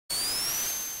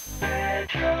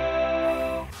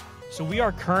So we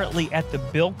are currently at the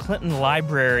Bill Clinton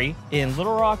Library in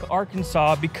Little Rock,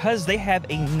 Arkansas, because they have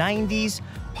a 90s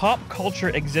pop culture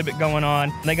exhibit going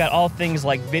on. They got all things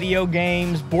like video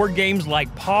games, board games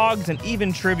like Pogs, and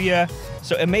even trivia.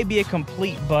 So it may be a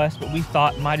complete bust, but we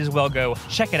thought might as well go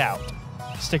check it out.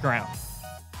 Stick around.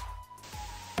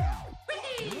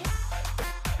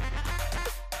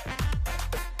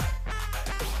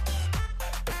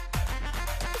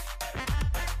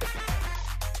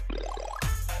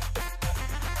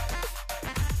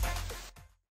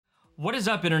 What is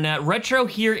up, Internet? Retro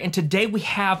here, and today we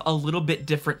have a little bit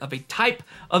different of a type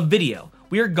of video.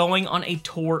 We are going on a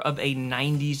tour of a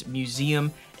 90s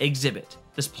museum exhibit.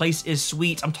 This place is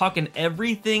sweet. I'm talking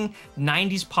everything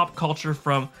 90s pop culture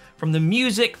from the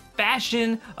music,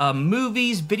 fashion,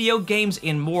 movies, video games,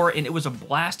 and more, and it was a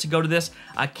blast to go to this.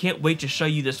 I can't wait to show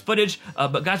you this footage,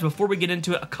 but guys, before we get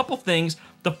into it, a couple things.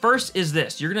 The first is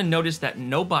this. You're gonna notice that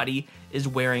nobody is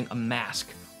wearing a mask.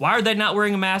 Why are they not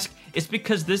wearing a mask? It's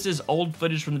because this is old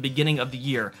footage from the beginning of the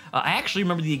year. I actually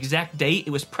remember the exact date. It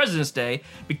was President's Day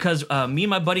because me and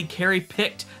my buddy Carrie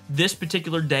picked this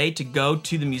particular day to go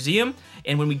to the museum.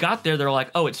 And when we got there, they were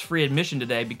like, oh, it's free admission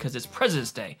today because it's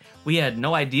President's Day. We had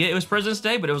no idea it was President's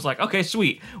Day, but it was like, okay,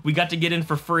 sweet. We got to get in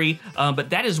for free. But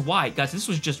that is why, guys, this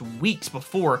was just weeks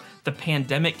before the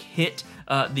pandemic hit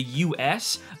the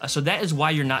US. So that is why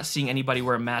you're not seeing anybody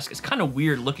wear a mask. It's kind of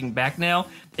weird looking back now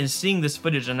and seeing this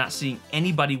footage and not seeing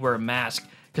anybody wear a mask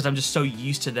because I'm just so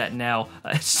used to that now.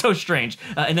 It's so strange.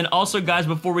 And then also, guys,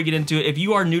 before we get into it, if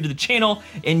you are new to the channel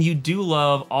and you do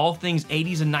love all things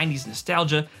 80s and 90s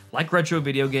nostalgia, like retro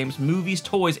video games, movies,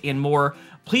 toys, and more,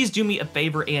 please do me a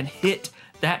favor and hit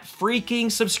that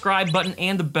freaking subscribe button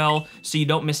and the bell so you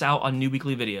don't miss out on new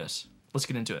weekly videos. Let's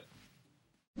get into it.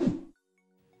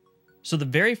 So the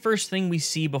very first thing we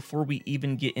see before we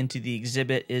even get into the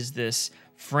exhibit is this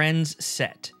Friends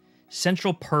set.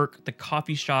 Central Perk, the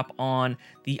coffee shop on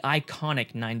the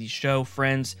iconic 90s show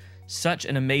Friends. Such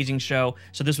an amazing show.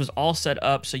 So this was all set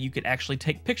up so you could actually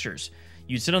take pictures.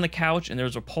 You'd sit on the couch and there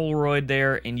was a Polaroid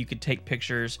there and you could take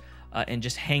pictures and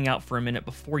just hang out for a minute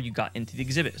before you got into the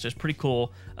exhibit. So it's pretty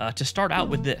cool to start out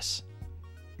with this.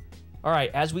 All right,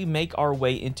 as we make our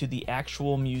way into the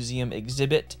actual museum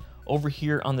exhibit, over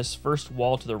here on this first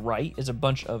wall to the right is a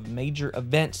bunch of major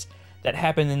events that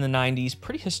happened in the 90s.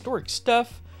 Pretty historic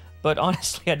stuff, but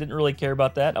honestly, I didn't really care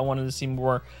about that. I wanted to see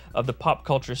more of the pop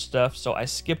culture stuff, so I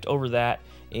skipped over that.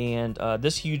 And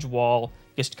this huge wall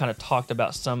just kind of talked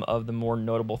about some of the more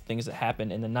notable things that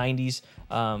happened in the 90s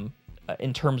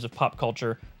in terms of pop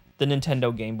culture. The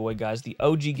Nintendo Game Boy, guys, the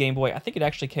OG Game Boy. I think it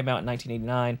actually came out in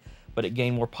 1989, but it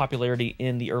gained more popularity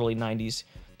in the early 90s.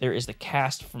 There is the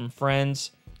cast from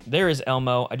Friends. There is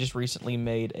Elmo. I just recently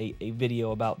made a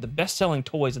video about the best-selling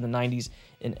toys in the 90s,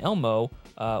 and Elmo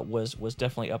was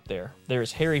definitely up there.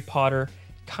 There's Harry Potter.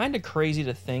 Kind of crazy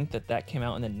to think that that came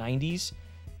out in the 90s.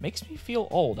 Makes me feel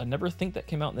old. I never think that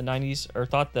came out in the 90s, or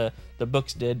thought the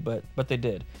books did, but they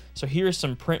did. So here's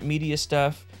some print media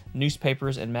stuff,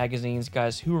 newspapers and magazines.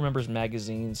 Guys, who remembers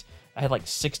magazines? I had like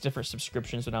 6 different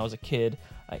subscriptions when I was a kid,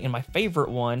 and my favorite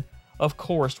one, of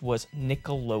course, was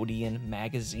Nickelodeon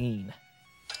magazine.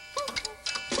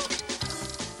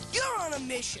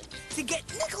 Mission to get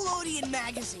Nickelodeon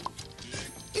magazine.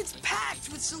 It's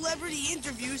packed with celebrity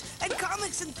interviews and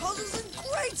comics and puzzles and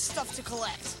great stuff to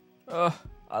collect.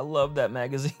 I love that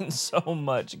magazine so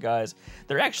much, guys.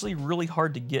 They're actually really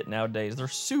hard to get nowadays. They're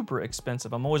super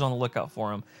expensive. I'm always on the lookout for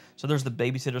them. So there's the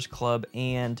Babysitter's Club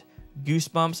and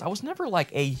Goosebumps. I was never like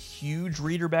a huge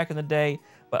reader back in the day,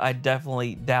 but I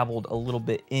definitely dabbled a little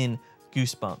bit in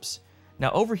Goosebumps. Now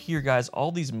over here, guys,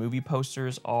 all these movie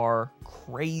posters are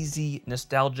crazy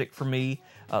nostalgic for me.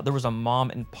 There was a mom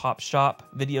and pop shop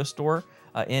video store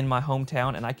in my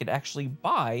hometown, and I could actually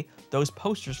buy those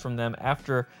posters from them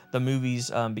after the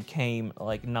movies became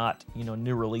like not,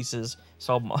 new releases.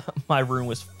 So my room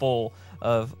was full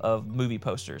of movie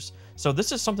posters. So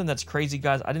this is something that's crazy,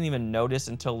 guys. I didn't even notice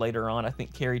until later on. I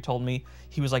think Carrie told me.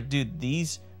 He was like, dude,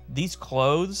 these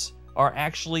clothes are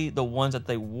actually the ones that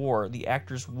the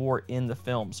actors wore in the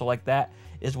film. So like that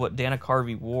is what Dana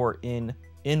Carvey wore in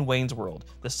Wayne's World.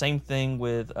 The same thing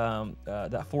with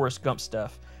that Forrest Gump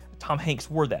stuff. Tom Hanks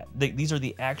wore that. These are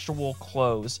the actual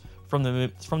clothes from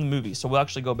the movie. So we'll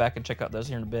actually go back and check out those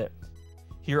here in a bit.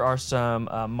 Here are some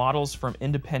models from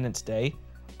Independence Day.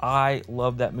 I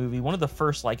love that movie. One of the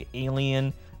first like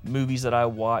alien movies that I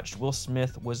watched. Will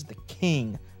Smith was the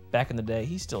king back in the day.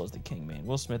 He still is the king, man.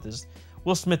 Will Smith is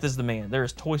the man. There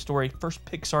is Toy Story, first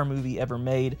Pixar movie ever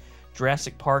made.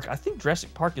 Jurassic Park. I think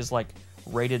Jurassic Park is like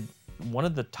rated one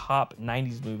of the top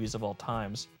 90s movies of all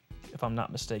times, if I'm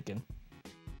not mistaken.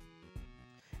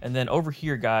 And then over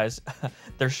here, guys,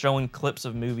 they're showing clips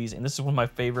of movies, and this is one of my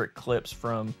favorite clips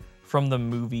from the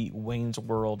movie Wayne's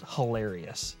World.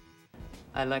 Hilarious.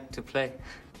 I like to play.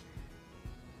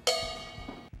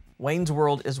 Wayne's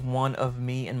World is one of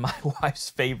me and my wife's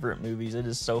favorite movies. It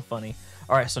is so funny.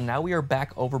 All right, so now we are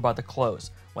back over by the clothes.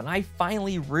 When I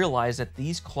finally realized that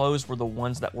these clothes were the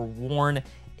ones that were worn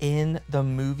in the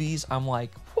movies, I'm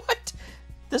like, what?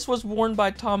 This was worn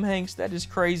by Tom Hanks. That is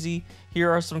crazy. Here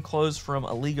are some clothes from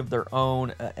A League of Their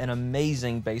Own, an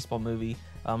amazing baseball movie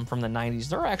from the 90s.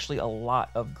 There are actually a lot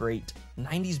of great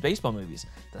 90s baseball movies.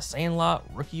 The Sandlot,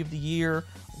 Rookie of the Year,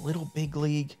 Little Big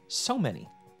League, so many.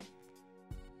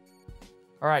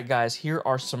 All right, guys, here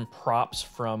are some props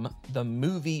from the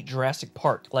movie Jurassic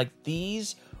Park. Like,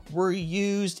 these were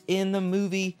used in the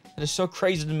movie. That is so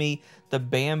crazy to me. The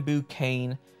bamboo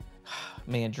cane.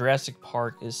 Man, Jurassic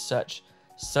Park is such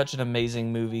an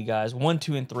amazing movie, guys. 1,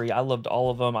 2, and 3. I loved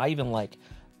all of them. I even like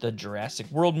the Jurassic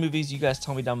World movies. You guys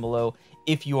tell me down below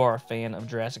if you are a fan of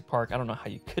Jurassic Park. I don't know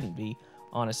how you couldn't be,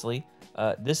 honestly.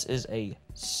 This is a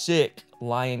sick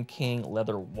Lion King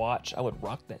leather watch. I would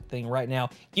rock that thing right now.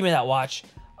 Give me that watch.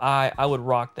 I would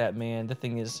rock that, man. The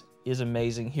thing is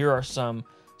amazing. Here are some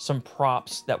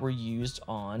props that were used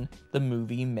on the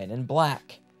movie Men in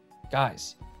Black.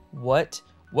 Guys, what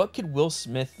could Will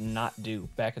Smith not do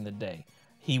back in the day?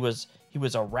 He was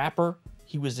a rapper.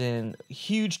 He was in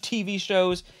huge TV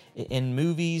shows, in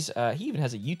movies. He even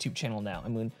has a YouTube channel now. I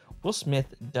mean, Will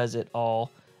Smith does it all.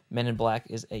 Men in Black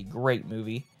is a great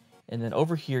movie. And then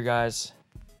over here, guys,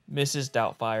 Mrs.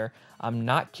 Doubtfire. I'm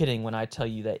not kidding when I tell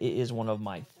you that it is one of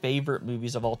my favorite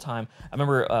movies of all time. I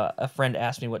remember a friend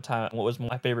asked me what was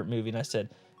my favorite movie, and I said,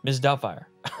 Mrs. Doubtfire.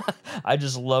 I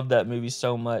just love that movie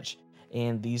so much.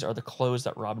 And these are the clothes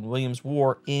that Robin Williams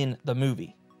wore in the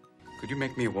movie. Could you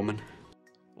make me a woman?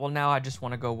 Well, now I just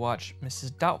want to go watch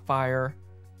Mrs. Doubtfire.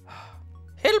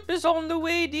 Help is on the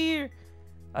way, dear.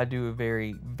 I do a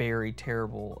very, very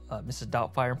terrible Mrs.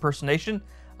 Doubtfire impersonation,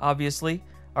 obviously.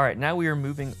 All right, now we are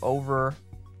moving over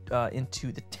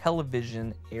into the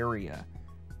television area.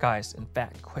 Guys, in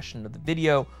fact, question of the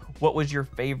video, what was your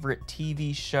favorite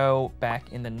TV show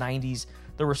back in the 90s?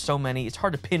 There were so many, it's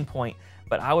hard to pinpoint,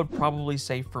 but I would probably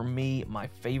say for me, my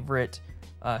favorite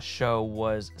show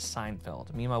was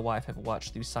Seinfeld. Me and my wife have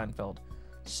watched through Seinfeld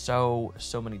so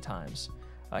many times.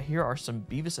 Here are some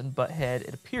Beavis and Butthead.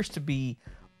 It appears to be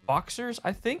boxers,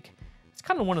 I think. It's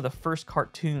kind of one of the first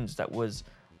cartoons that was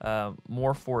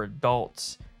more for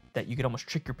adults, that you could almost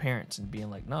trick your parents and being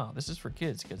like, no, this is for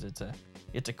kids because it's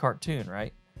a cartoon,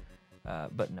 right?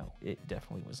 But no, it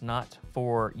definitely was not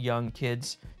for young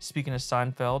kids. Speaking of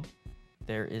Seinfeld,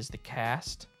 there is the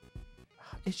cast.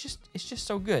 It's just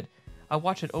so good. I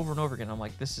watch it over and over again. I'm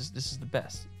like, this is the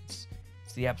best. It's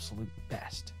the absolute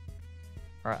best.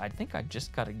 All right, I think I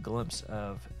just got a glimpse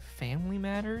of Family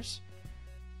Matters.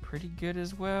 Pretty good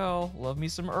as well. Love me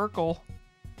some Urkel.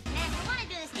 Now, if you want to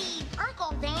do the Steve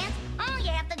Urkel dance, all you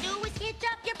have to do is hitch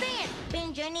up your pants,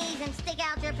 bend your knees, and stick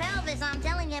out your pelvis. I'm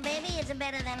telling you, baby, it's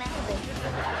better than Elvis.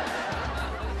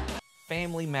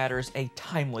 Family Matters, a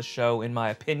timeless show, in my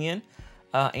opinion.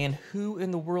 And who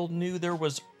in the world knew there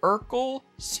was Urkel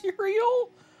cereal?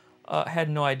 Had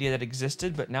no idea that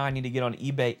existed, but now I need to get on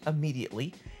eBay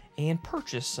immediately and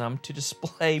purchase some to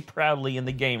display proudly in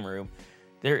the game room.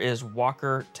 There is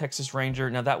Walker, Texas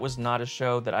Ranger. Now, that was not a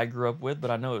show that I grew up with,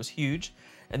 but I know it was huge.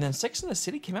 And then Sex and the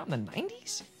City came out in the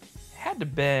 90s? Had to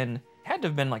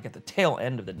have been like at the tail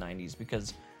end of the 90s,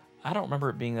 because I don't remember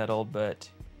it being that old, but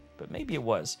maybe it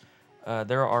was.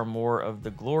 There are more of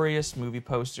the glorious movie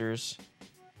posters.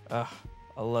 I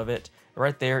love it.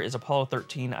 Right there is Apollo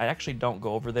 13. I actually don't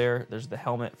go over there. There's the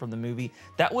helmet from the movie.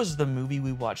 That was the movie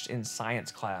we watched in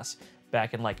science class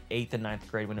back in like 8th and 9th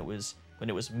grade when it was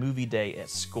movie day at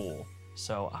school.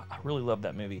 So I really love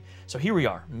that movie. So here we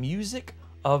are, music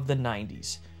of the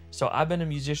 90s. So I've been a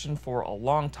musician for a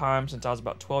long time, since I was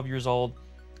about 12 years old.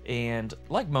 And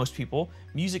like most people,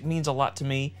 music means a lot to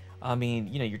me. I mean,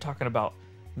 you know, you're talking about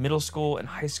middle school and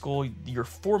high school, your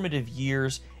formative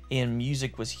years, and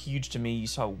music was huge to me. You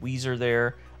saw Weezer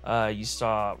there, you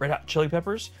saw Red Hot Chili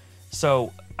Peppers.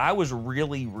 So I was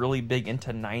really, really big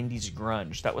into 90s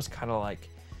grunge. That was kind of like,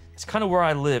 it's kind of where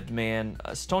I lived, man.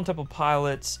 Stone Temple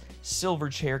Pilots,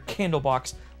 Silverchair,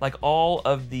 Candlebox, like all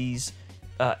of these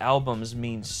albums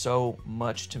mean so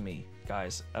much to me,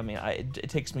 guys. I mean, it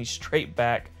takes me straight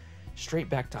back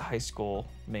to high school,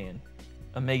 man.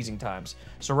 Amazing times.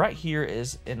 So right here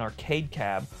is an arcade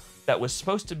cab that was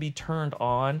supposed to be turned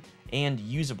on and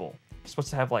usable. It's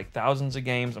supposed to have like thousands of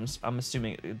games. I'm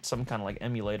assuming it's some kind of like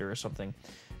emulator or something.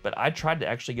 But I tried to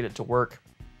actually get it to work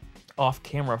off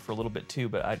camera for a little bit too,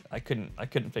 but I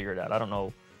couldn't figure it out. I don't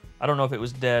know if it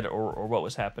was dead or what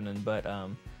was happening, but I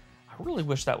really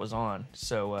wish that was on,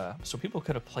 so people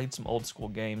could have played some old school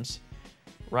games.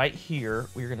 Right here,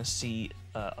 we're gonna see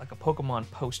like a Pokemon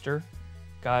poster,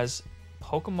 guys.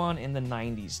 Pokemon in the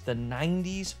 90s. The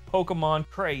 90s Pokemon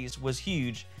craze was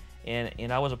huge,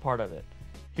 and I was a part of it.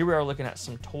 Here we are looking at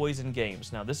some toys and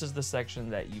games. Now this is the section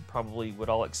that you probably would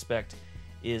all expect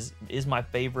is my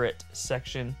favorite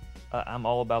section. I'm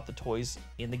all about the toys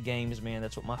in the games, man.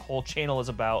 That's what my whole channel is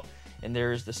about. And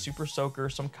there's the Super Soaker,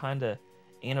 some kind of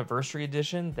anniversary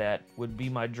edition that would be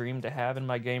my dream to have in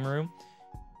my game room.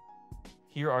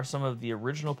 Here are some of the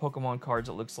original Pokemon cards,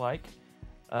 it looks like.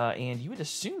 And you would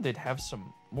assume they'd have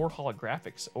some more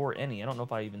holographics, or any. I don't know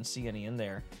if I even see any in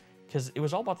there, because it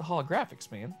was all about the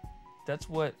holographics, man. That's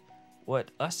what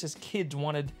us as kids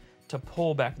wanted to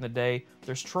pull back in the day.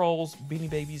 There's Trolls, Beanie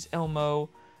Babies, Elmo.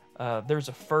 There's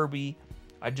a Furby.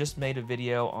 I just made a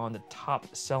video on the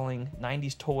top selling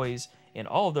 90s toys, and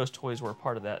all of those toys were a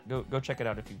part of that. Go check it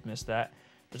out if you've missed that.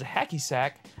 There's a hacky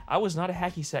sack. I was not a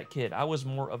hacky sack kid. I was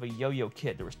more of a yo-yo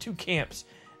kid. There was 2 camps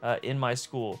in my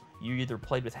school. You either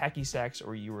played with hacky sacks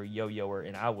or you were a yo-yoer,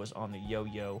 and I was on the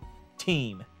yo-yo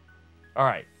team. All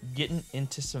right, getting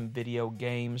into some video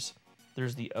games.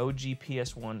 There's the OG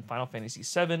PS1 Final Fantasy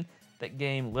VII. That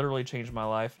game literally changed my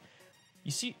life.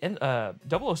 You see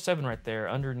 007 right there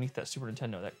underneath that Super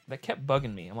Nintendo. That kept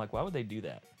bugging me. I'm like, why would they do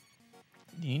that?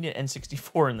 You need an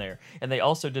N64 in there. And they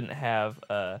also didn't have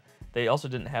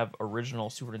original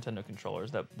Super Nintendo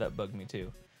controllers. That bugged me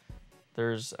too.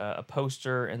 There's a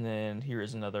poster, and then here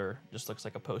is another, just looks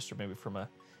like a poster maybe from a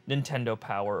Nintendo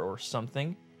Power or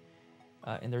something.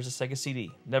 And there's a Sega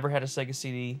CD. Never had a Sega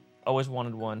CD. Always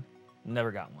wanted one.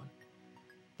 Never got one.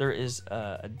 There is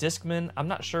a Discman. I'm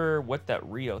not sure what that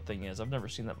Rio thing is. I've never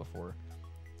seen that before.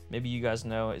 Maybe you guys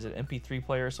know. Is it MP3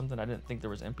 player or something? I didn't think there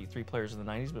was MP3 players in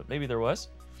the 90s, but maybe there was.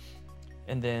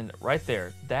 And then right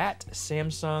there, that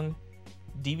Samsung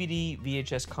DVD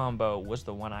VHS combo was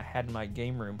the one I had in my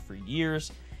game room for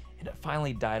years, and it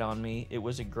finally died on me. It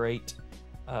was a great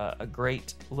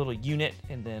little unit,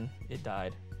 and then it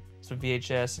died. So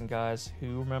VHS, and guys,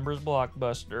 who remembers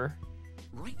Blockbuster?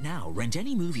 Right now, rent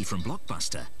any movie from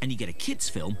Blockbuster and you get a kids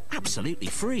film absolutely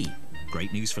free.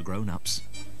 Great news for grown-ups.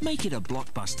 Make it a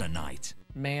Blockbuster night.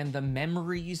 Man, the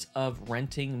memories of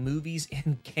renting movies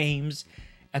and games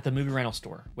at the movie rental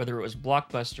store, whether it was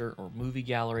Blockbuster or Movie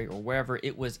Gallery or wherever,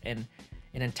 it was an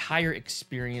entire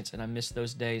experience, and I miss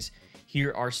those days.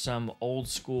 Here are some old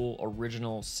school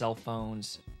original cell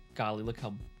phones. Golly, look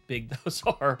how big those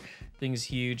are. Thing's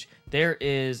huge. There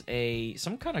is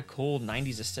some kind of cool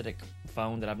 90s aesthetic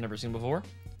phone that I've never seen before,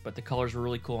 but the colors were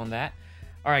really cool on that.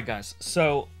 All right, guys,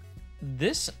 so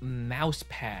this mouse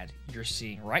pad you're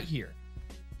seeing right here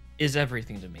is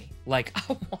everything to me. Like,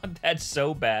 I want that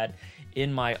so bad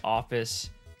in my office.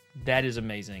 That is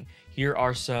amazing. Here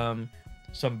are some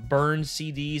burned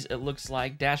CDs, it looks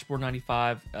like. Dashboard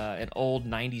 95, an old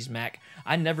 90s Mac.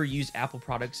 I never used Apple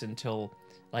products until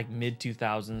like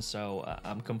mid-2000s, so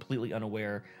I'm completely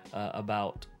unaware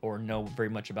about or know very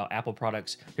much about Apple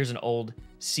products. Here's an old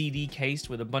CD case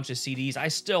with a bunch of CDs. I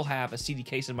still have a CD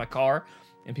case in my car,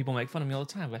 and people make fun of me all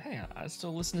the time, but hey, I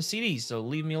still listen to CDs, so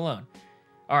leave me alone.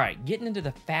 All right, getting into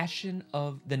the fashion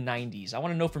of the 90s. I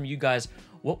want to know from you guys,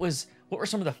 what were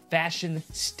some of the fashion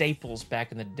staples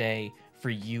back in the day for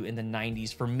you in the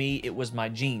 90s? For me, it was my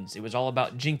jeans. It was all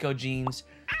about Jinko jeans,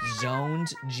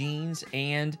 Zones jeans,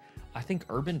 and I think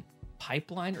Urban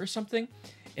Pipeline or something.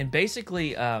 And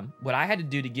basically, what I had to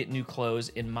do to get new clothes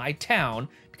in my town,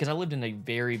 because I lived in a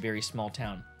very, very small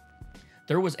town,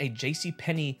 there was a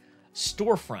JCPenney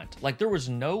storefront. Like, there was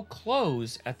no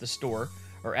clothes at the store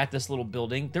or at this little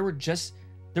building. There was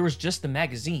just the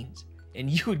magazines, and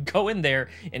you would go in there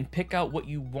and pick out what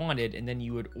you wanted, and then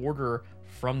you would order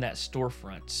from that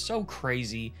storefront. So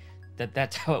crazy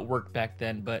that's how it worked back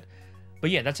then, but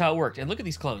yeah, that's how it worked. And look at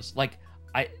these clothes. Like,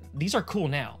 these are cool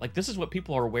now. Like, this is what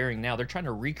people are wearing now. They're trying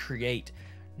to recreate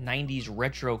 90s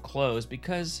retro clothes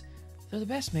because they're the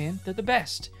best, man. They're the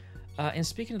best. And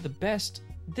speaking of the best,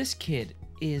 this kid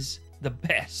is the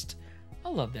best. I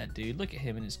love that dude. Look at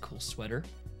him in his cool sweater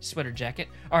jacket.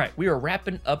 All right, we are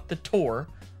wrapping up the tour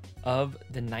of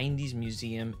the 90s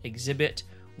Museum exhibit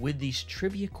with these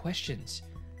trivia questions.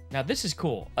 Now, this is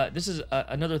cool. This is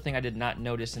another thing I did not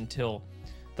notice until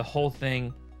the whole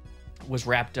thing was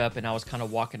wrapped up and I was kind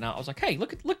of walking out. I was like, hey,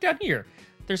 look down here.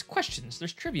 There's questions.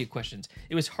 There's trivia questions.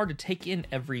 It was hard to take in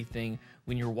everything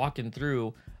when you're walking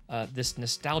through this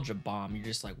nostalgia bomb. You're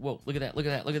just like, whoa, look at that, look at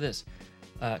that, look at this.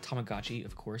 Tamagotchi,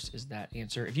 of course, is that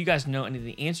answer. If you guys know any of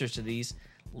the answers to these,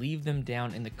 leave them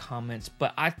down in the comments.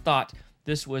 But I thought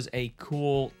this was a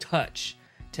cool touch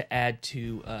to add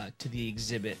to the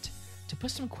exhibit, to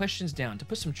put some questions down, to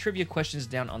put some trivia questions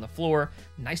down on the floor.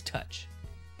 Nice touch.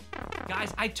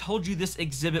 Guys, I told you this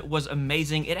exhibit was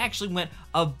amazing. It actually went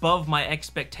above my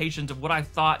expectations of what I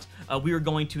thought we were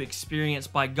going to experience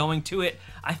by going to it.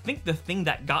 I think the thing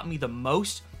that got me the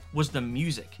most was the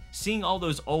music. Seeing all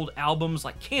those old albums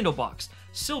like Candlebox,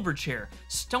 Silverchair,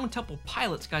 Stone Temple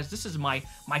Pilots. Guys, this is my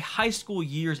high school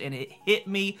years and it hit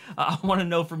me. I want to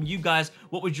know from you guys,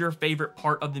 what was your favorite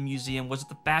part of the museum? Was it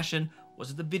the fashion? Was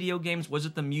it the video games? Was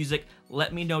it the music?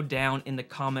 Let me know down in the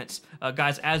comments.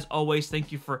 Guys, as always,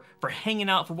 thank you for hanging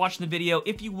out, for watching the video.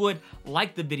 If you would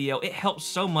like the video, it helps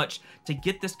so much to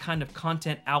get this kind of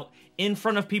content out in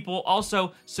front of people.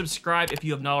 Also, subscribe if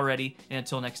you have not already. And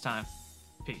until next time,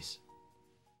 peace.